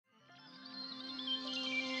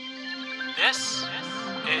This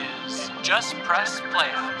is Just Press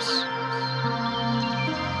Playhouse.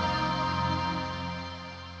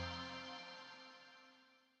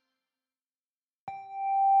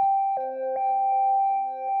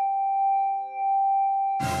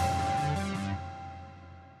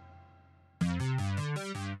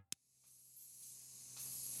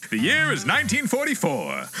 The year is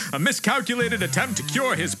 1944. A miscalculated attempt to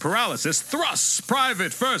cure his paralysis thrusts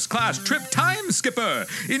Private First Class Trip Time Skipper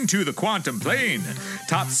into the quantum plane.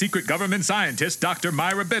 Top secret government scientist Dr.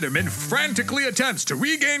 Myra Bitterman frantically attempts to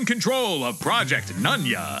regain control of Project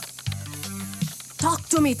Nunya. Talk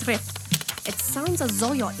to me, Trip. It sounds as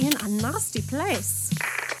though you're in a nasty place.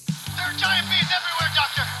 There are giant bees everywhere,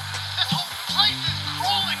 Doctor. This whole place is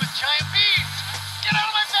crawling with giant bees. Get out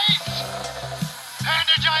of my face!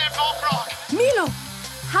 Panda giant bullfrog! Milo,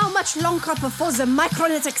 how much longer before the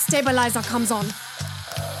micronetic stabilizer comes on?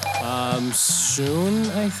 Soon,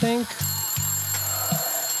 I think.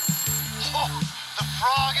 Oh, the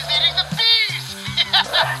frog is eating the bees!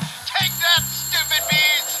 Take that, stupid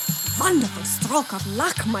bees! Wonderful stroke of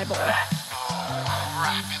luck, my boy. Oh,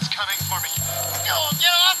 crap, it's coming for me. Oh,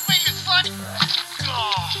 get off me, you slimy!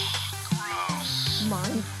 Oh, gross. My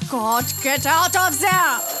God, get out of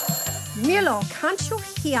there! Milo, can't you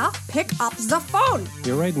hear? Pick up the phone.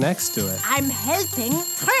 You're right next to it. I'm helping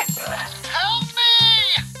Trip. Help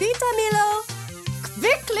me! Peter, Milo,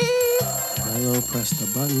 quickly! Milo, press the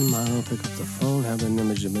button. Milo, pick up the phone. Have an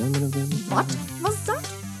image of What was that?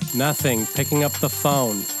 Nothing. Picking up the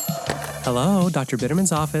phone. Hello, Dr.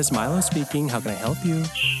 Bitterman's office. Milo speaking. How can I help you?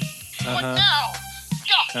 What now?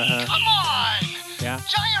 Oh, come on! Yeah.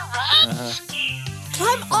 Giant rats?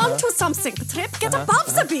 Climb onto something, Trip. Get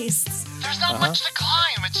above the beasts. There's not much to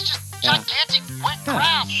climb. It's just gigantic wet Yeah.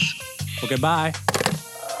 grass. Okay, bye.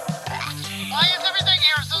 Why is everything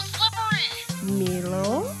here so slippery?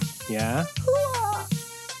 Milo, Yeah? who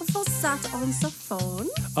was that on the phone?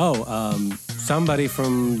 Oh, somebody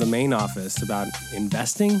from the main office about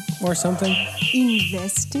investing or something?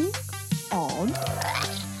 Investing on?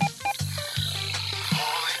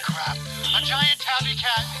 Holy crap. A giant tabby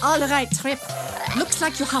cat. All right, Trip. Looks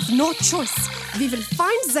like you have no choice. We will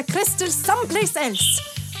find the crystal someplace else.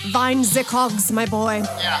 Find the cogs, my boy.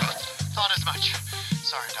 Yeah, thought as much.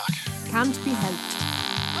 Sorry, Doc. Can't be helped.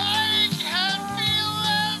 I can feel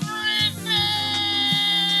everything!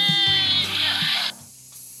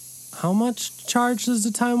 How much charge does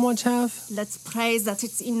the Time Watch have? Let's pray that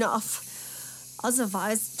it's enough.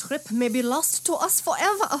 Otherwise, Trip may be lost to us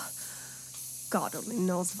forever. God only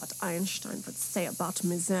knows what Einstein would say about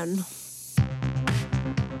me then.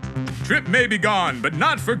 Trip may be gone, but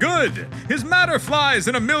not for good. His matter flies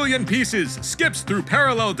in a million pieces, skips through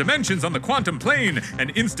parallel dimensions on the quantum plane,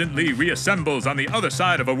 and instantly reassembles on the other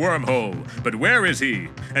side of a wormhole. But where is he?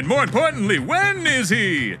 And more importantly, when is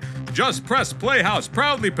he? Just Press Playhouse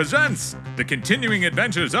proudly presents the continuing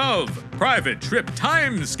adventures of Private Trip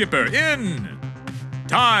Time Skipper in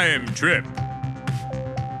Time Trip.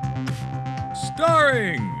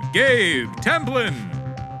 Starring Gabe Templin,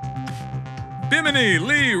 Bimini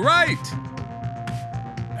Lee Wright,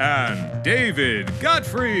 and David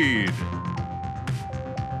Gottfried.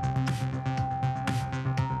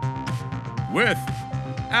 With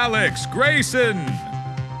Alex Grayson,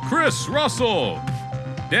 Chris Russell,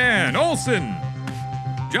 Dan Olson,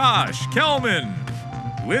 Josh Kelman,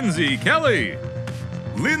 Lindsay Kelly,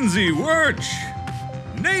 Lindsay Wirch,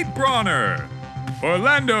 Nate Bronner,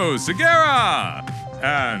 Orlando Segura,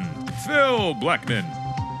 and Phil Bleckman.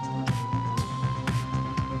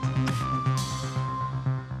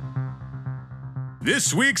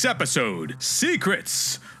 This week's episode,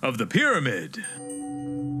 Secrets of the Pyramid.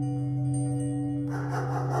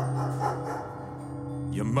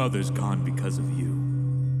 Your mother's gone because of you.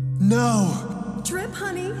 No! Trip,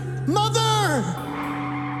 honey. Mother!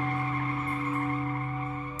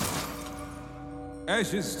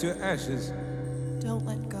 Ashes to ashes, Don't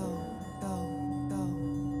let go.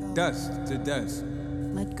 Go. dust to dust.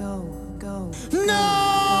 Let go. Go. No!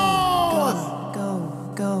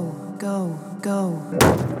 Go.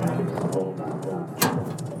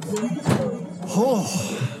 Oh,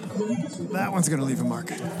 that one's gonna leave a mark.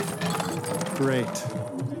 Great.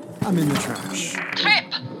 I'm in the trash. Trip!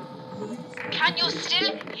 Can you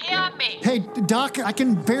still hear me? Hey, Doc, I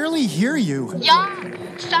can barely hear you. Yeah,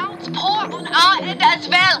 sounds poor on our end as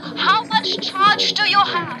well. How much charge do you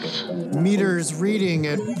have? Meter's reading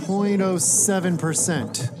at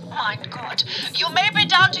 0.07%. My God, you may be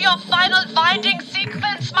down to your final winding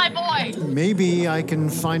sequence, my boy. Maybe I can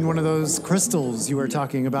find one of those crystals you were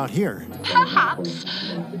talking about here. Perhaps,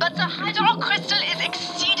 but the hydrocrystal is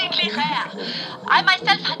exceedingly rare. I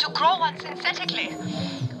myself had to grow one synthetically.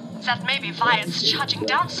 That may be why it's charging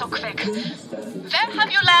down so quick. Where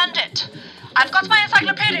have you landed? I've got my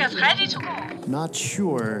encyclopedias ready to go. Not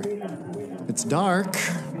sure. It's dark,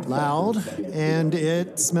 loud, and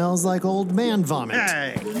it smells like old man vomit.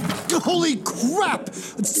 Hey! Holy crap!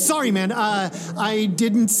 Sorry, man. I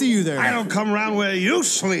didn't see you there. I don't come around where you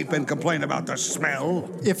sleep and complain about the smell.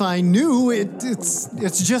 If I knew, it's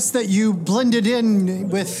just that you blended in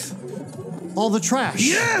with all the trash.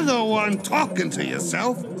 You're the one talking to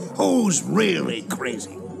yourself. Who's really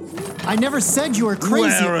crazy? I never said you were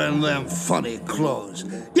crazy. Wearing them funny clothes.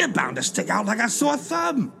 You're bound to stick out like a sore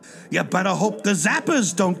thumb. You better hope the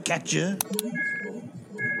zappers don't catch you.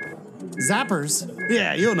 Zappers?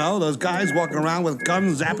 Yeah, you know, those guys walking around with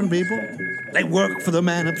guns zapping people. They work for the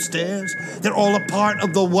man upstairs. They're all a part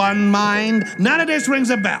of the one mind. None of this rings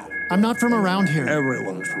a bell. I'm not from around here.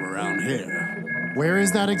 Everyone's from around here. Where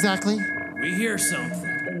is that exactly? We hear something.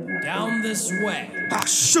 Down this way. Oh,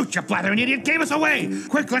 shoot, you blathering idiot! Gave us away!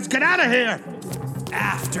 Quick, let's get out of here!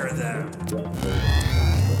 After them.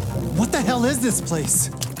 What the hell is this place?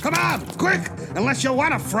 Come on, quick! Unless you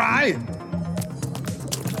want to fry!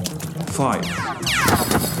 Fire.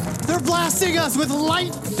 They're blasting us with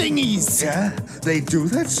light thingies! Yeah, they do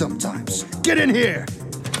that sometimes. Get in here!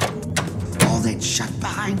 Oh, they'd shut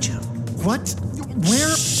behind you. What?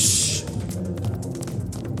 Where? Shh!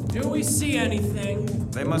 Do we see anything?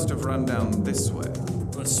 They must have run down this way.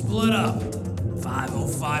 Let's split up.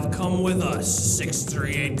 505 come with us.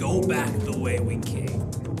 638 go back the way we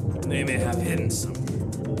came. They may have hidden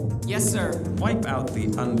something. Yes, sir. Wipe out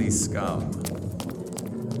the undie scum.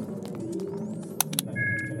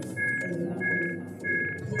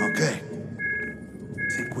 Okay.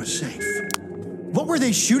 Think we're safe. What were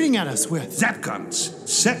they shooting at us with? Zap guns,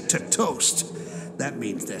 set to toast. That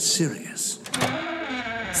means they're serious.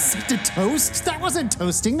 Set to toast? That wasn't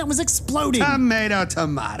toasting, that was exploding. Tomato.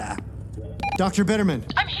 Dr. Bitterman.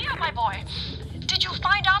 I'm here, my boy. Did you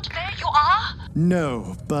find out where you are?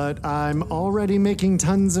 No, but I'm already making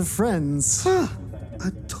tons of friends. Huh.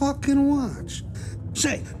 A talking watch.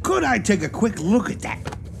 Say, could I take a quick look at that?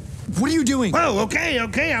 What are you doing? Oh, okay,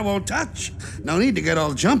 I won't touch. No need to get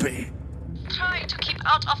all jumpy. Try to keep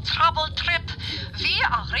out of trouble, Trip. We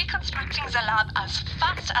are reconstructing the lab as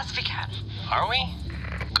fast as we can. Are we?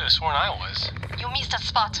 Could have sworn I was. You missed a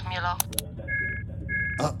spot, Milo.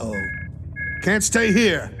 Uh-oh. Can't stay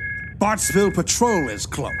here. Bartsville Patrol is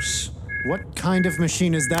close. What kind of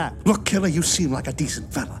machine is that? Look, Killer, you seem like a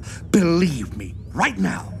decent fella. Believe me, right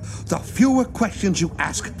now, the fewer questions you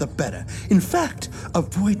ask, the better. In fact,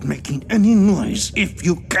 avoid making any noise if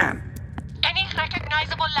you can. Any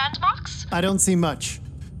recognizable landmarks? I don't see much.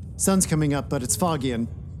 Sun's coming up, but it's foggy and...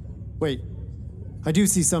 Wait, I do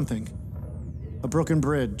see something. A broken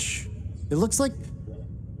bridge. It looks like...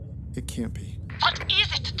 It can't be. What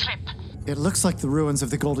is it, Trip? It looks like the ruins of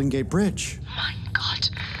the Golden Gate Bridge. My God.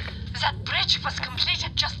 That bridge was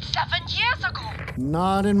completed just 7 years ago.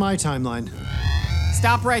 Not in my timeline.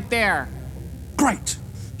 Stop right there. Great.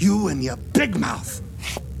 You and your big mouth.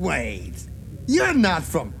 Wait. You're not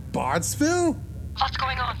from Bardsville? What's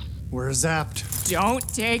going on? We're zapped. Don't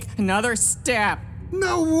take another step.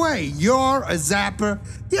 No way. You're a zapper.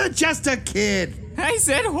 You're just a kid. I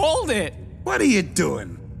said hold it. What are you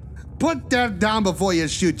doing? Put that down before you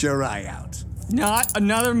shoot your eye out. Not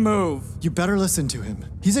another move. You better listen to him.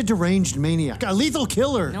 He's a deranged maniac, a lethal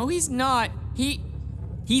killer. No, he's not. He's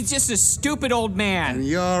just a stupid old man. And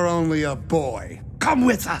you're only a boy. Come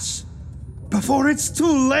with us. Before it's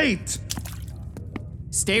too late.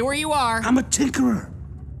 Stay where you are. I'm a tinkerer.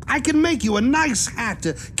 I can make you a nice hat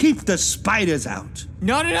to keep the spiders out.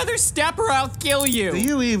 Not another step or I'll kill you. Do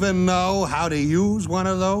you even know how to use one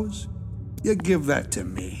of those? You give that to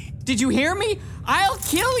me. Did you hear me? I'll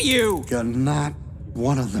kill you. You're not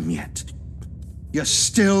one of them yet. You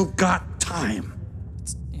still got time.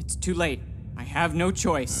 It's too late. I have no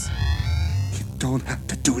choice. You don't have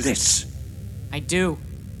to do this. I do.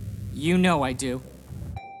 You know I do.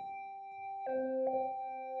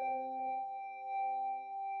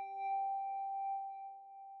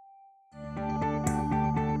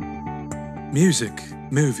 Music,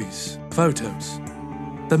 movies, photos,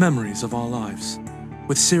 the memories of our lives.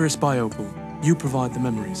 With Cirrus Biopal, you provide the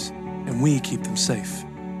memories, and we keep them safe.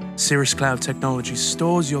 Cirrus Cloud Technology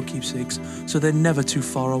stores your keepsakes so they're never too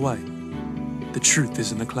far away. The truth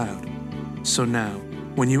is in the cloud. So now,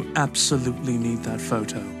 when you absolutely need that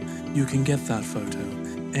photo, you can get that photo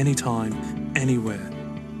anytime, anywhere.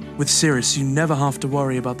 With Cirrus, you never have to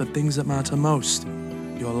worry about the things that matter most.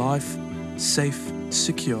 Your life, safe,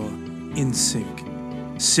 secure, in sync.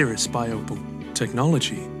 Cirrus Biopal.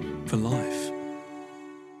 Technology for life.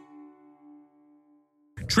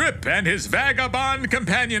 Trip and his vagabond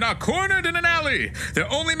companion are cornered in an alley, their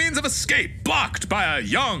only means of escape blocked by a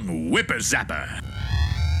young whipper-zapper.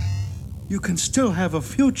 You can still have a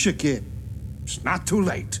future, kid. It's not too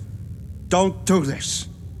late. Don't do this.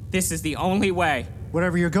 This is the only way.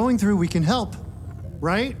 Whatever you're going through, we can help.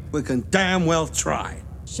 Right? We can damn well try.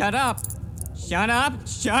 Shut up. Shut up.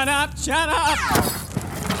 Shut up. Shut up.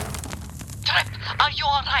 Trip, are you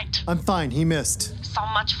alright? I'm fine. He missed. So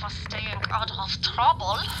much for staying out of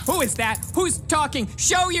trouble. Who is that? Who's talking?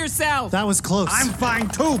 Show yourself. That was close. I'm fine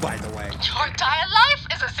too, by the way. Your entire life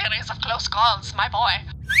is a series of close calls, my boy.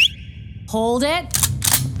 Hold it.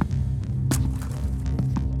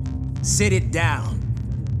 Sit it down.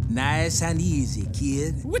 Nice and easy,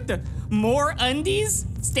 kid. What the? More undies?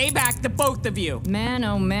 Stay back, the both of you. Man,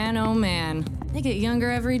 oh man, oh man. They get younger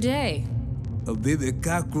every day. A baby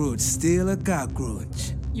cockroach, still a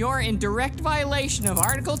cockroach. You're in direct violation of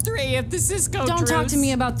Article 3 of the Cisco Don't Truce. talk to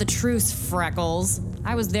me about the truce, Freckles.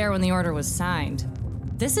 I was there when the order was signed.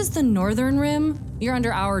 This is the Northern Rim. You're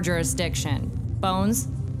under our jurisdiction. Bones,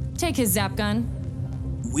 take his zap gun.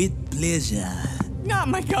 With pleasure. Not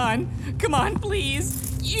my gun. Come on, please.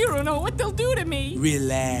 You don't know what they'll do to me.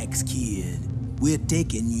 Relax, kid. We're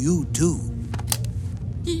taking you too.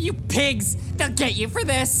 You pigs! They'll get you for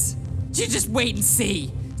this! You just wait and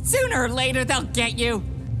see. Sooner or later, they'll get you.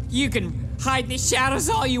 You can hide in the shadows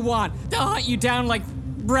all you want. They'll hunt you down like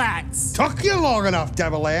rats. Took you long enough,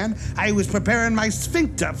 Devil Ann. I was preparing my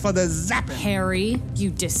sphincter for the zapping. Harry, you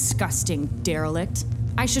disgusting derelict.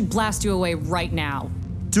 I should blast you away right now.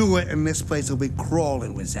 Do it and this place will be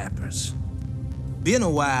crawling with zappers. Been a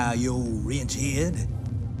while, you old wrench head.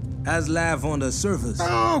 How's life on the surface?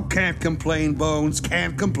 Oh, can't complain, Bones,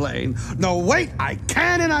 can't complain. No, wait, I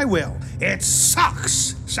can and I will. It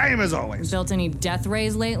sucks, same as always. Built any death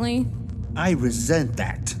rays lately? I resent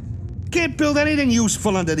that. Can't build anything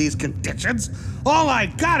useful under these conditions. All I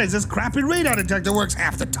got is this crappy radar detector works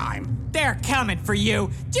half the time. They're coming for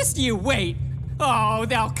you. Just you wait. Oh,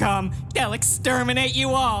 they'll come. They'll exterminate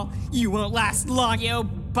you all. You won't last long, you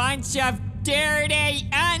bunch of dirty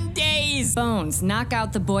undies. Bones, knock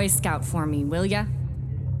out the Boy Scout for me, will ya?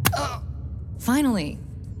 Finally,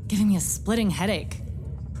 giving me a splitting headache.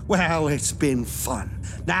 Well, it's been fun.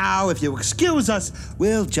 Now, if you excuse us,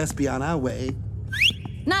 we'll just be on our way.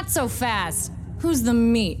 Not so fast. Who's the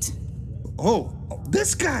meat? Oh,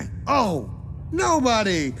 this guy? Oh,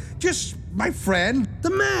 nobody. Just my friend, the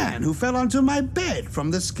man who fell onto my bed from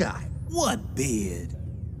the sky. What bed?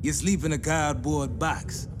 You sleep in a cardboard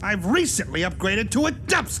box. I've recently upgraded to a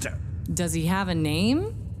dumpster. Does he have a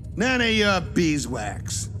name? None of your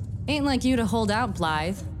beeswax. Ain't like you to hold out,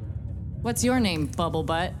 Blythe. What's your name, Bubble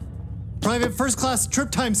Butt? Private First Class Trip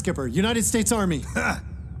Time Skipper, United States Army.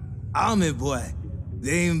 Army boy.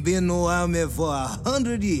 There ain't been no army for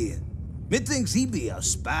 100 years. Me thinks he be a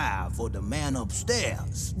spy for the man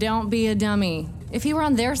upstairs. Don't be a dummy. If he were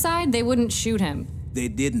on their side, they wouldn't shoot him. They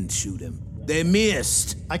didn't shoot him. They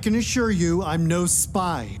missed. I can assure you I'm no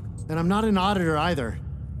spy. And I'm not an auditor either,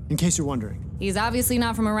 in case you're wondering. He's obviously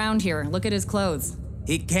not from around here. Look at his clothes.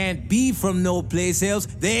 He can't be from no place else.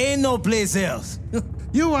 There ain't no place else.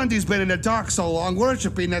 You undies been in the dark so long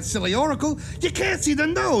worshiping that silly oracle, you can't see the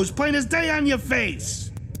nose plain as day on your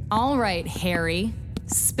face. All right, Harry.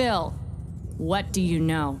 Spill. What do you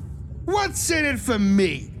know? What's in it for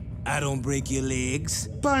me? I don't break your legs.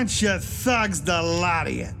 Bunch of thugs, the lot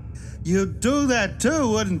of you. You'd do that too,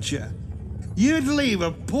 wouldn't you? You'd leave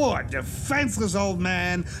a poor, defenseless old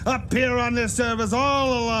man up here on this service all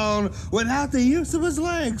alone without the use of his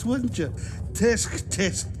legs, wouldn't you? Tisk,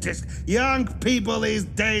 tisk, tisk. Young people these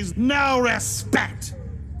days, no respect.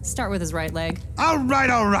 Start with his right leg. All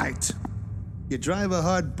right. You drive a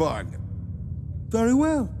hard bargain. Very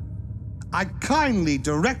well. I kindly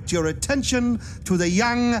direct your attention to the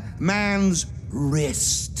young man's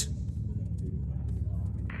wrist.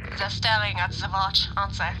 They're staring at the watch,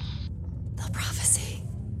 aren't they? The prophecy.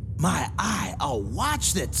 My eye, a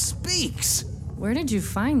watch that speaks. Where did you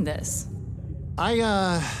find this?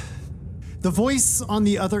 The voice on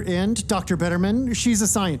the other end, Dr. Betterman, she's a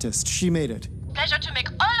scientist. She made it. Pleasure to make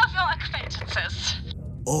all of your acquaintances.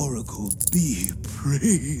 Oracle be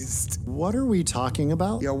praised. What are we talking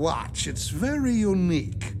about? Your watch, it's very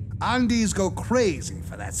unique. Andes go crazy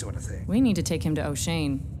for that sort of thing. We need to take him to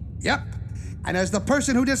O'Shane. Yep. And as the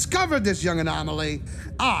person who discovered this young anomaly,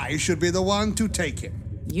 I should be the one to take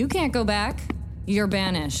him. You can't go back. You're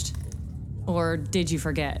banished. Or did you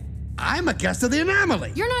forget? I'm a guest of the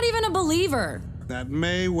anomaly. You're not even a believer. That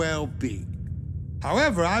may well be.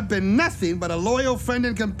 However, I've been nothing but a loyal friend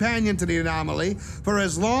and companion to the anomaly for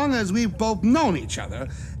as long as we've both known each other,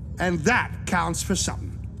 and that counts for something.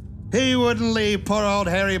 He wouldn't leave poor old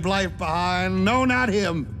Harry Blythe behind. No, not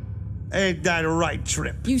him. Ain't that right,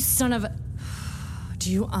 Trip? You son of a... Do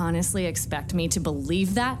you honestly expect me to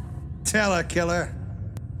believe that? Tell her, killer.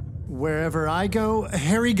 Wherever I go,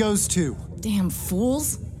 Harry goes too. Damn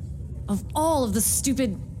fools. Of all of the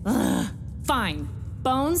stupid... Ugh. Fine.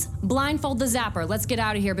 Bones, blindfold the Zapper. Let's get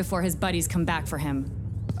out of here before his buddies come back for him.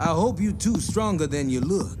 I hope you two stronger than you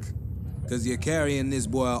look. Because you're carrying this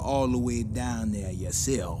boy all the way down there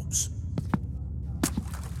yourselves.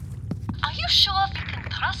 Are you sure we can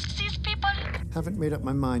trust these people? Haven't made up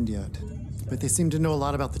my mind yet. But they seem to know a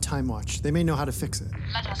lot about the Time Watch. They may know how to fix it.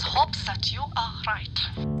 Let us hope that you are right.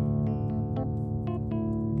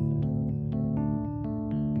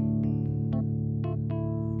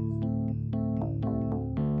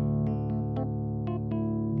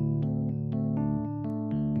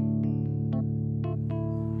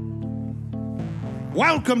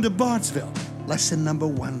 Welcome to Bartsville. Lesson number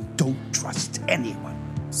 1, don't trust anyone.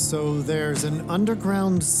 So there's an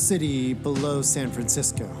underground city below San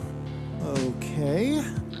Francisco. Okay.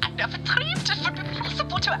 I never dreamed it would be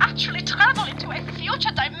possible to actually travel into a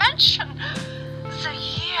future dimension. The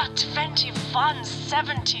year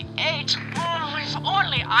 2178. If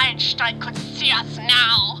only Einstein could see us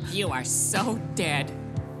now. You are so dead.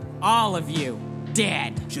 All of you,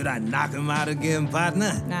 dead. Should I knock him out again,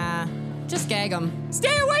 partner? Nah, just gag him.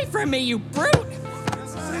 Stay away from me, you brute!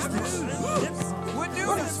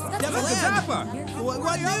 Devil Zapper!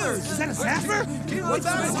 What news? Is that a Zapper?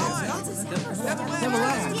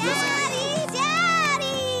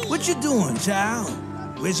 Daddy! What you doing, child?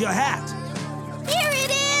 Where's your hat? Here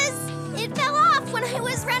it is! It fell off when I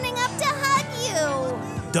was running up to hug you.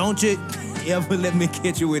 Don't you ever let me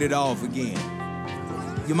catch you with it off again.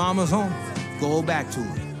 Your mama's home? Go back to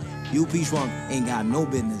her. You P-Swunk ain't got no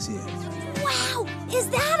business here. Wow! Is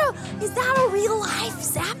that a real life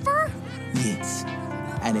Zapper? Yes.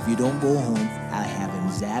 And if you don't go home, I'll have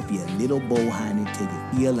him zap your little bow-hiney till you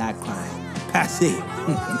feel like crying. Pass it.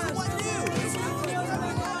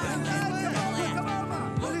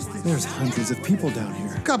 There's hundreds of people down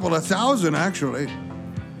here. A couple of thousand, actually.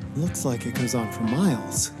 Looks like it goes on for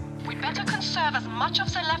miles. We better conserve as much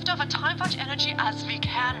of the leftover Time Watch energy as we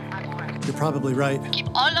can, my boy. You're probably right.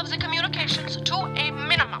 Keep all of the communications to a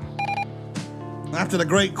minimum. After the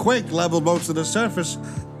Great Quake leveled most of the surface,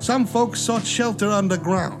 some folks sought shelter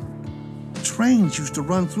underground. Trains used to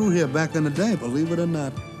run through here back in the day, believe it or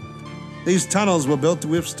not. These tunnels were built to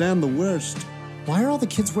withstand the worst. Why are all the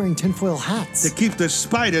kids wearing tinfoil hats? To keep the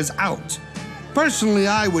spiders out. Personally,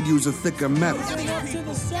 I would use a thicker metal.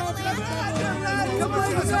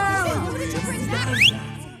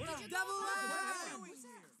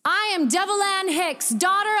 I am Devil Ann Hicks,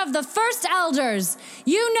 daughter of the first elders.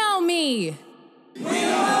 You know me.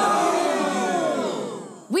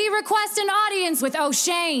 We request an audience with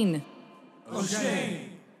O'Shane. O'Shane,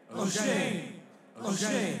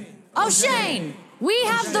 we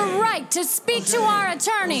have the right to speak to our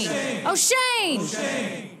attorney. O'Shane. Is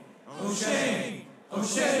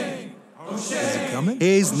he coming?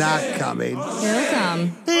 He's not coming. He'll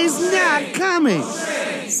come. He's not coming.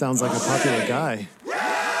 Sounds like a popular guy.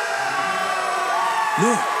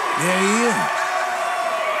 Look, there he is.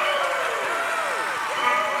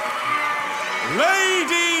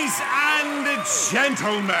 Ladies and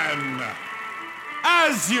gentlemen,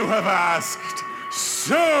 as you have asked,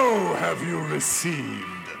 so have you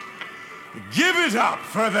received. Give it up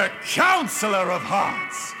for the Counselor of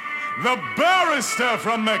Hearts, the barrister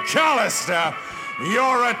from McAllister,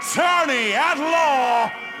 your attorney at law,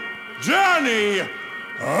 Danny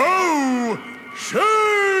O'Shane!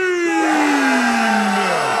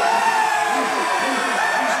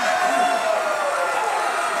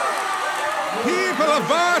 People of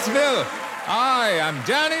Bartsville, I am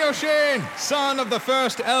Danny O'Shane, son of the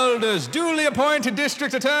first elders, duly appointed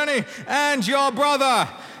district attorney, and your brother.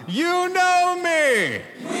 You know me.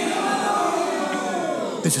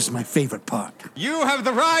 This is my favorite part. You have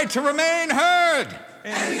the right to remain heard.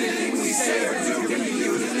 Anything we say or do can be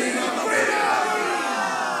used in the name of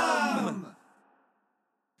freedom!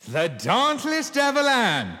 The dauntless Devil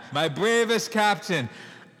Ann, my bravest captain.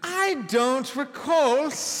 I don't recall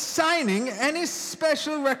signing any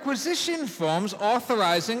special requisition forms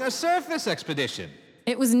authorizing a surface expedition.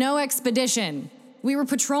 It was no expedition. We were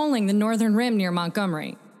patrolling the northern rim near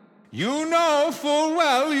Montgomery. You know full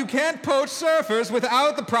well you can't poach surfers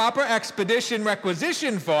without the proper expedition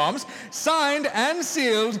requisition forms signed and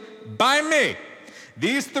sealed by me.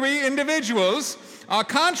 These 3 individuals are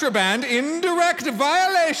contraband in direct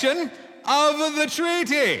violation of the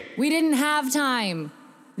treaty. We didn't have time.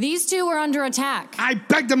 These two were under attack. I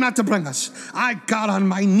begged them not to bring us. I got on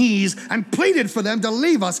my knees and pleaded for them to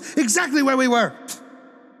leave us exactly where we were.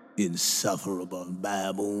 Insufferable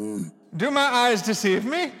baboon. Do my eyes deceive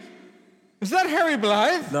me? Is that Harry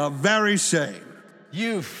Blythe? The very same.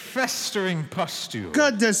 You festering pustule.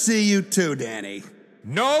 Good to see you too, Danny.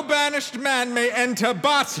 No banished man may enter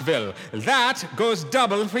Botsville. That goes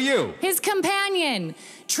double for you. His companion,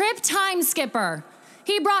 Trip Time Skipper.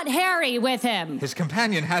 He brought Harry with him. His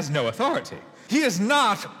companion has no authority. He is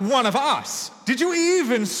not one of us. Did you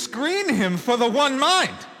even screen him for the One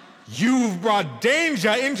Mind? You've brought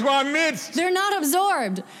danger into our midst. They're not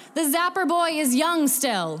absorbed. The Zapper boy is young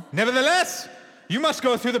still. Nevertheless, you must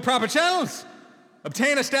go through the proper channels.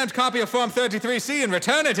 Obtain a stamped copy of Form 33C and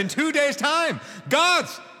return it in 2 days' time.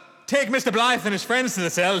 Guards, take Mr. Blythe and his friends to the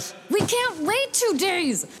cells. We can't wait 2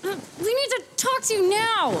 days. We need to talk to you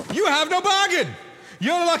now. You have no bargain.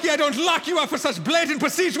 You're lucky I don't lock you up for such blatant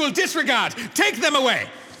procedural disregard. Take them away.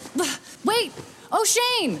 Wait.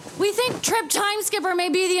 O'Shane, we think Trip Time Skipper may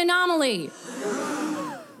be the anomaly.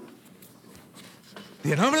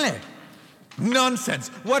 The anomaly? Nonsense.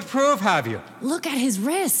 What proof have you? Look at his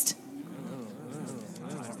wrist.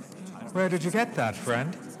 Where did you get that,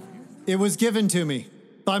 friend? It was given to me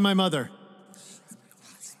by my mother.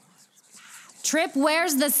 Trip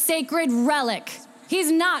wears the sacred relic.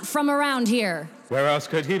 He's not from around here. Where else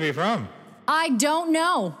could he be from? I don't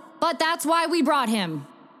know, but that's why we brought him.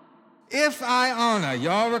 If I honor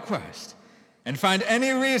your request and find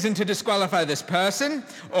any reason to disqualify this person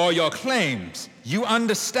or your claims, you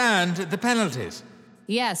understand the penalties.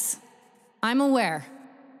 Yes, I'm aware.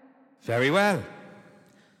 Very well.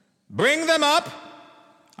 Bring them up.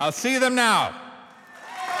 I'll see them now.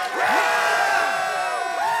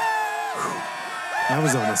 That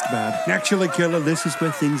was almost bad. Actually, Killer, this is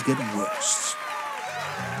where things get worse.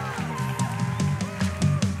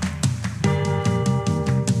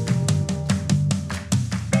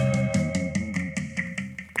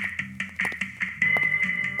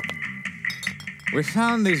 We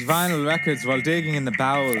found these vinyl records while digging in the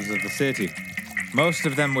bowels of the city. Most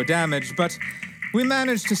of them were damaged, but we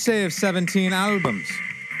managed to save 17 albums,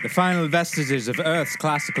 the final vestiges of Earth's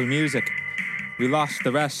classical music. We lost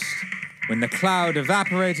the rest when the cloud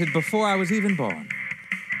evaporated before I was even born.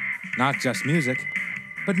 Not just music,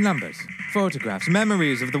 but numbers, photographs,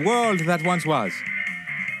 memories of the world that once was.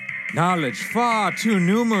 Knowledge far too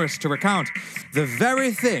numerous to recount. The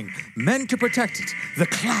very thing meant to protect it, the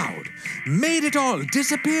cloud, made it all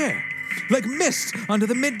disappear, like mist under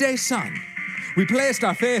the midday sun. We placed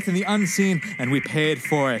our faith in the unseen, and we paid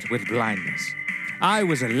for it with blindness. I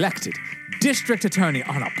was elected district attorney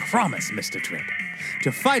on a promise, Mr. Tripp,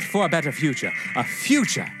 to fight for a better future, a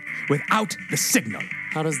future without the signal.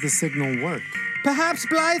 How does the signal work? Perhaps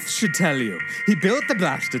Blythe should tell you. He built the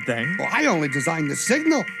blasted thing. Well, I only designed the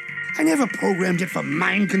signal. I never programmed it for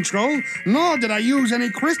mind control, nor did I use any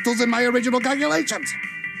crystals in my original calculations.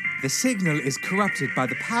 The signal is corrupted by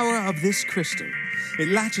the power of this crystal. It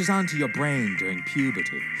latches onto your brain during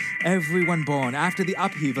puberty. Everyone born after the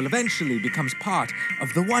upheaval eventually becomes part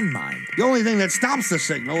of the One Mind. The only thing that stops the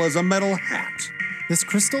signal is a metal hat. This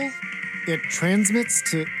crystal, it transmits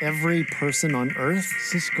to every person on Earth?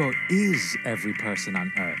 Cisco is every person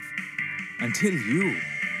on Earth. Until you,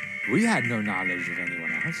 we had no knowledge of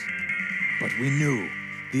anyone else. But we knew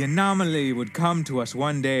the anomaly would come to us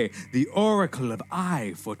one day. The Oracle of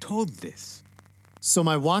I foretold this. So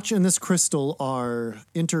my watch and this crystal are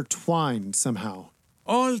intertwined somehow.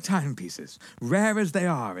 All timepieces, rare as they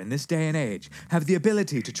are in this day and age, have the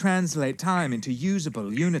ability to translate time into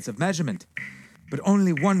usable units of measurement. But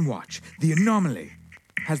only one watch, the anomaly,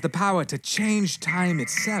 has the power to change time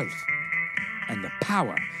itself and the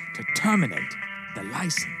power to terminate the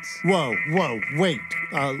license. Whoa, wait.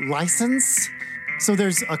 License? So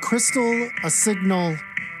there's a crystal, a signal,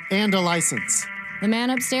 and a license. The man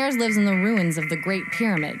upstairs lives in the ruins of the Great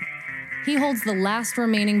Pyramid. He holds the last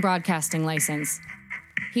remaining broadcasting license.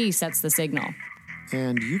 He sets the signal.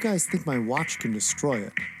 And you guys think my watch can destroy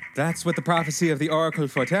it? That's what the prophecy of the Oracle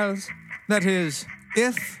foretells. That is,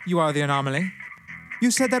 if you are the anomaly.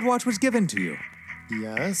 You said that watch was given to you.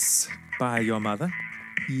 Yes. By your mother?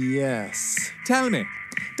 Yes. Tell me,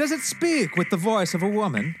 does it speak with the voice of a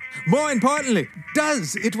woman? More importantly,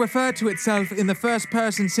 does it refer to itself in the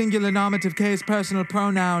first-person singular nominative case personal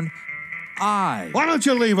pronoun, I? Why don't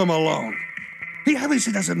you leave him alone? He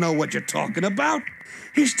obviously doesn't know what you're talking about.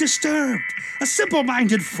 He's disturbed, a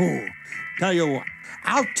simple-minded fool. Tell you what,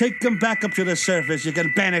 I'll take him back up to the surface. You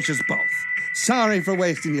can banish us both. Sorry for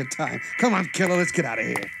wasting your time. Come on, killer, let's get out of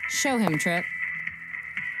here. Show him, Trip.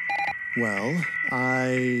 Well,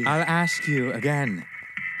 I'll ask you again.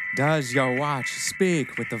 Does your watch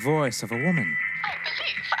speak with the voice of a woman? I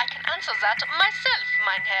believe I can answer that myself,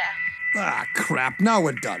 mein Herr. Ah, crap. Now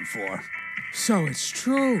we're done for. So it's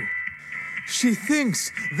true. She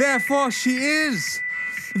thinks, therefore she is.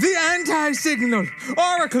 The anti-signal!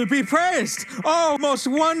 Oracle be praised! Oh, most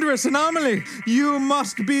wondrous anomaly! You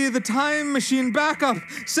must be the time machine backup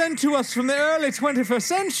sent to us from the early 21st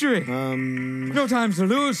century. No time to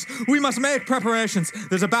lose. We must make preparations.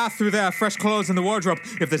 There's a bath through there, fresh clothes in the wardrobe.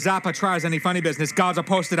 If the Zappa tries any funny business, guards are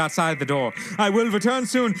posted outside the door. I will return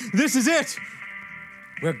soon. This is it!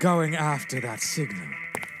 We're going after that signal.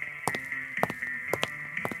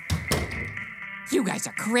 You guys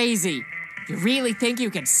are crazy. You really think you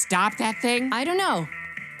can stop that thing? I don't know,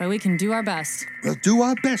 but we can do our best. We'll do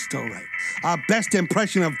our best, all right. Our best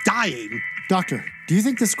impression of dying. Doctor, do you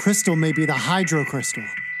think this crystal may be the hydro crystal?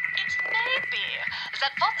 It may be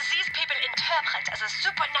that what these people interpret as a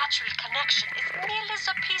supernatural connection is merely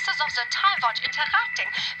the pieces of the time watch interacting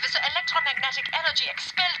with the electromagnetic energy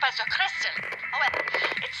expelled by the crystal. However,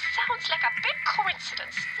 it sounds like a big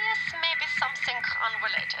coincidence. This may be something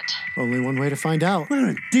unrelated. Only one way to find out. We're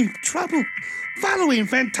in deep trouble. Following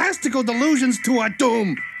fantastical delusions to our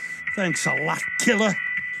doom. Thanks a lot, killer.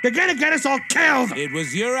 You're gonna get us all killed. It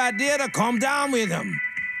was your idea to calm down with him.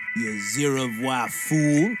 You zero voir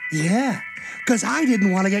fool. Yeah, because I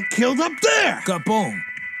didn't want to get killed up there. Capone,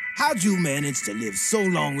 how'd you manage to live so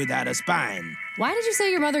long without a spine? Why did you say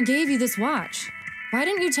your mother gave you this watch? Why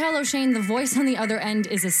didn't you tell O'Shane the voice on the other end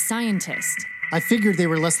is a scientist? I figured they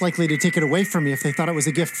were less likely to take it away from me if they thought it was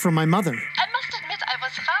a gift from my mother. I must admit I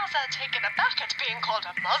was rather taken aback at being called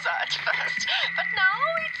a mother at first, but now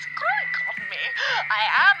it's growing on me. I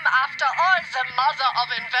am, after all, the mother of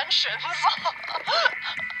inventions.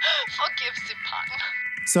 Forgive the pun.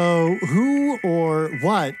 So, who or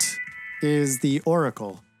what is the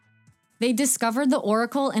Oracle? They discovered the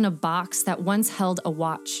Oracle in a box that once held a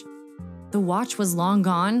watch. The watch was long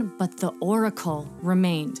gone, but the Oracle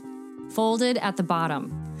remained, folded at the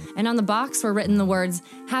bottom. And on the box were written the words,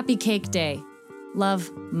 Happy Cake Day. Love,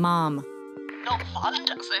 Mom. No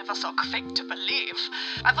wonder they were so quick to believe.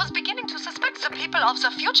 I was beginning to suspect the people of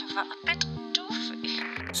the future were a bit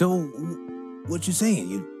doofy. So, what you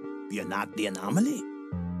saying? You're not the anomaly?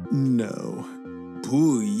 No.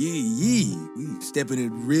 Pooh yee. We stepping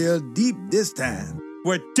it real deep this time.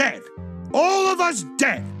 We're dead. All of us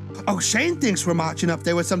dead. O'Shane thinks we're marching up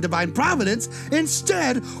there with some divine providence.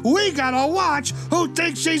 Instead, we got a watch who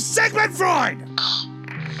thinks she's Sigmund Freud.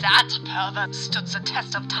 That pervert stood the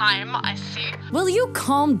test of time, I see. Will you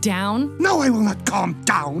calm down? No, I will not calm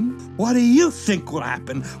down. What do you think will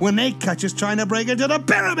happen when they catch us trying to break into the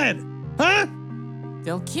pyramid? Huh?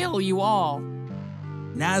 They'll kill you all.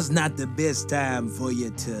 Now's not the best time for you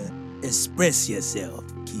to express yourself,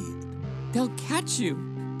 kid. They'll catch you.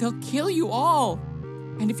 They'll kill you all.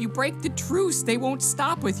 And if you break the truce, they won't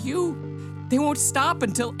stop with you. They won't stop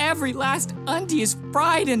until every last undie is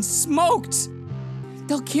fried and smoked.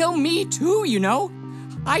 They'll kill me too, you know.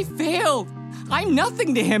 I failed. I'm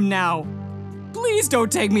nothing to him now. Please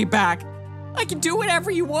don't take me back. I can do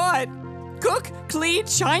whatever you want. Cook, clean,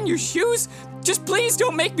 shine your shoes. Just please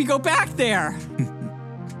don't make me go back there.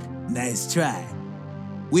 Nice try.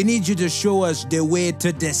 We need you to show us the way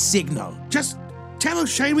to the signal. Just tell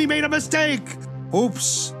O'Shane we made a mistake.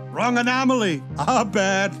 Oops, wrong anomaly. Our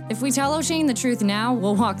bad. If we tell O'Shane the truth now,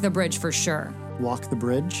 we'll walk the bridge for sure. Walk the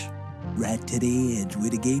bridge? Right to the edge where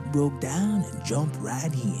the gate broke down and jump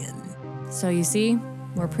right in. So you see,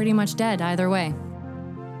 we're pretty much dead either way.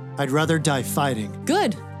 I'd rather die fighting.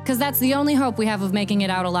 Good, because that's the only hope we have of making it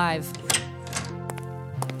out alive.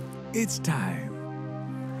 It's time.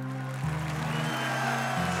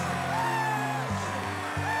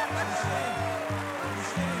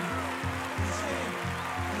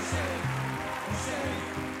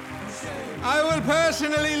 I will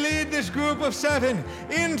personally lead this group of 7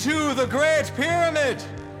 into the Great Pyramid.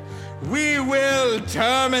 We will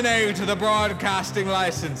terminate the broadcasting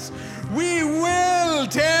license. We will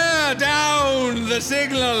tear down the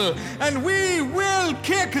signal. And we will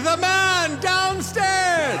kick the man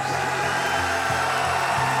downstairs.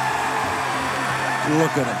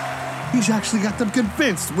 Look at him. He's actually got them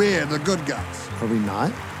convinced we're the good guys. Are we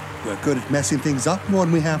not? We're good at messing things up more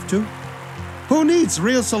than we have to. Who needs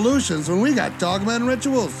real solutions when we got dogma and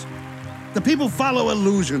rituals? The people follow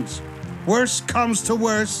illusions. Worst comes to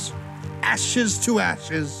worst. Ashes to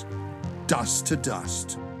ashes. Dust to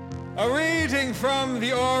dust. A reading from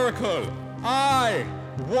the Oracle. I,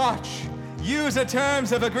 Watch, User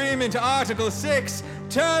Terms of Agreement Article 6,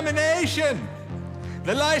 Termination.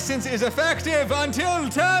 The license is effective until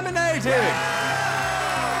terminated.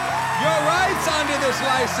 Your rights under this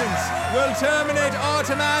license will terminate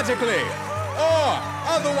automatically, or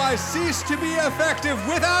otherwise cease to be effective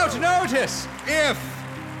without notice if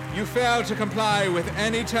you fail to comply with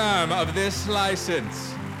any term of this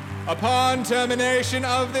license. Upon termination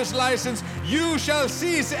of this license, you shall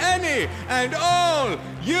cease any and all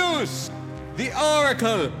use. The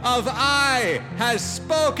Oracle of I has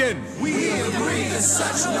spoken. We agree that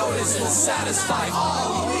such notice will satisfy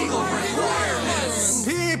all legal requirements.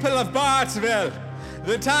 People of Bartsville,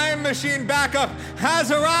 the time machine backup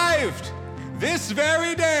has arrived. This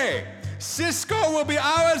very day, Cisco will be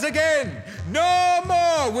ours again. No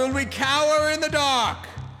more will we cower in the dark.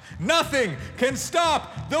 Nothing can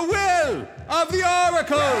stop the will of the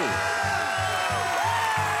Oracle.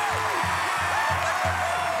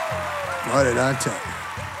 What did I tell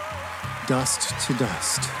you? Dust to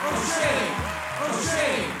dust. O'Shea!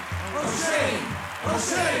 O'Shea! O'Shea!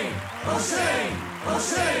 O'Shea! O'Shea!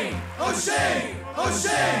 O'Shea! O'Shea!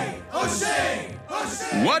 O'Shea! O'Shea!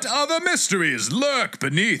 O'Shea! What other mysteries lurk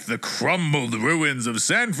beneath the crumbled ruins of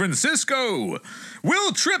San Francisco?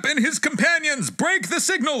 Will Trip and his companions break the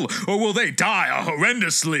signal, or will they die a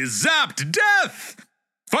horrendously zapped death?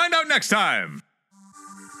 Find out next time.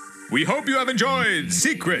 We hope you have enjoyed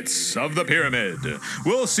Secrets of the Pyramid.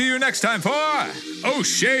 We'll see you next time for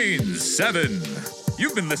O'Shane's 7.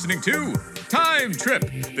 You've been listening to Time Trip,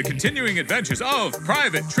 the continuing adventures of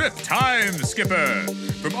Private Trip Time Skipper.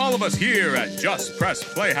 From all of us here at Just Press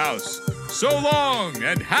Playhouse, so long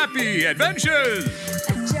and happy adventures!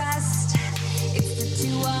 Just, it's the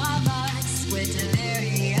two of us, we're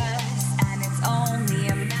delirious, and it's only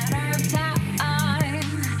a matter of time.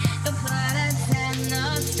 The planets and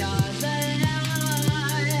the stars align.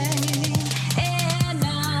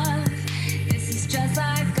 Enough, this is just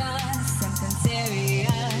like us, something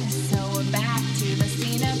serious. So we're back to the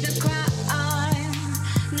scene of the crime.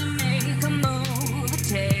 Now make a move,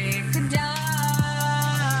 take a dive.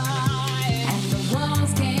 And the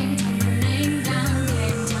walls came tumbling down,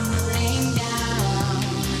 came tumbling down.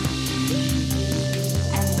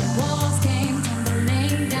 And the walls came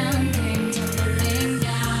tumbling down, came tumbling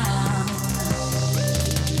down.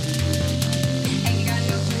 And you got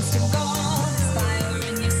no place to go, there's fire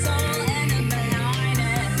in your soul, and in the night,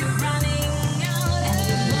 and you're running out. And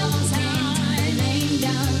the walls came tumbling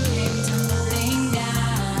down, came tumbling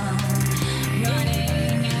down,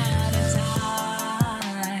 running out of time.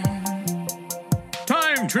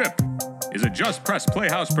 Time Trip is a Just Press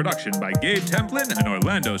Playhouse production by Gabe Templin and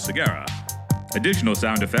Orlando Segura. Additional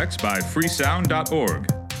sound effects by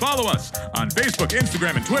freesound.org. Follow us on Facebook,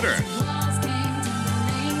 Instagram, and Twitter.